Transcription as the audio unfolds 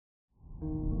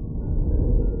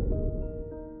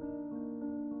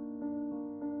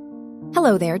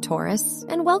Hello there, Taurus,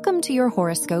 and welcome to your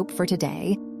horoscope for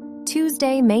today,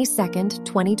 Tuesday, May 2nd,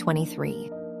 2023.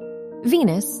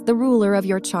 Venus, the ruler of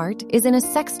your chart, is in a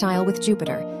sextile with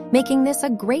Jupiter, making this a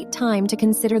great time to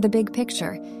consider the big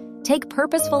picture. Take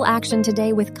purposeful action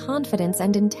today with confidence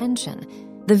and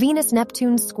intention. The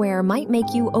Venus-Neptune square might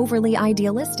make you overly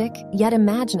idealistic, yet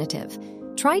imaginative.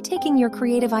 Try taking your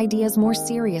creative ideas more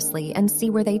seriously and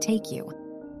see where they take you.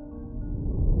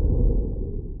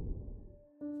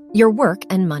 Your work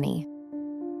and money.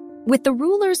 With the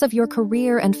rulers of your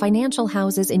career and financial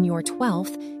houses in your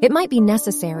 12th, it might be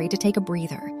necessary to take a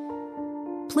breather.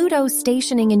 Pluto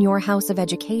stationing in your house of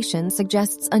education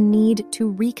suggests a need to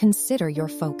reconsider your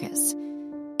focus.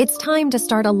 It's time to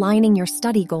start aligning your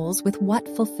study goals with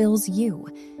what fulfills you.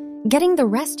 Getting the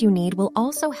rest you need will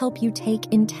also help you take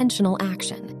intentional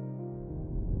action.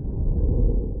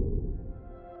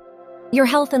 Your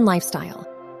health and lifestyle.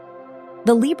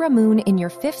 The Libra moon in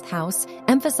your 5th house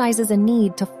emphasizes a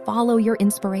need to follow your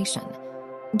inspiration.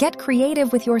 Get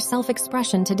creative with your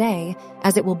self-expression today,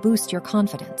 as it will boost your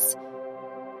confidence.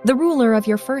 The ruler of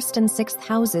your 1st and 6th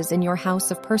houses in your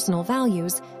house of personal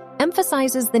values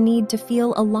emphasizes the need to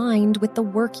feel aligned with the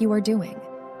work you are doing.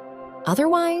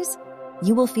 Otherwise,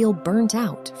 you will feel burnt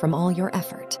out from all your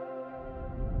effort.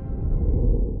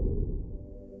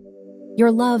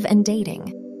 Your love and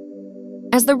dating.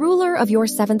 As the ruler of your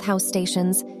 7th house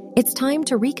stations, it's time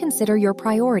to reconsider your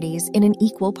priorities in an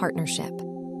equal partnership.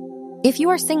 If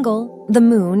you are single, the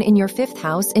moon in your 5th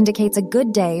house indicates a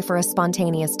good day for a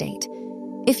spontaneous date.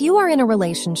 If you are in a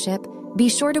relationship, be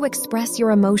sure to express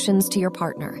your emotions to your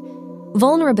partner.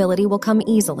 Vulnerability will come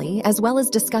easily, as well as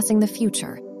discussing the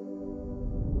future.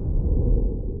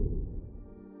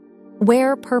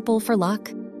 Wear purple for luck.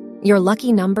 Your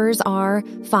lucky numbers are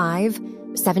 5,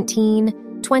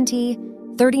 17, 20,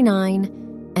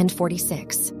 39, and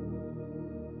 46.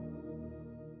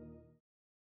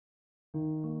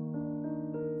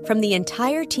 From the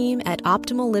entire team at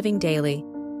Optimal Living Daily,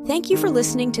 thank you for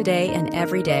listening today and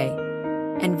every day.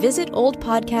 And visit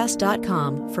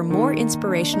oldpodcast.com for more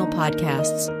inspirational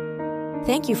podcasts.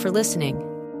 Thank you for listening.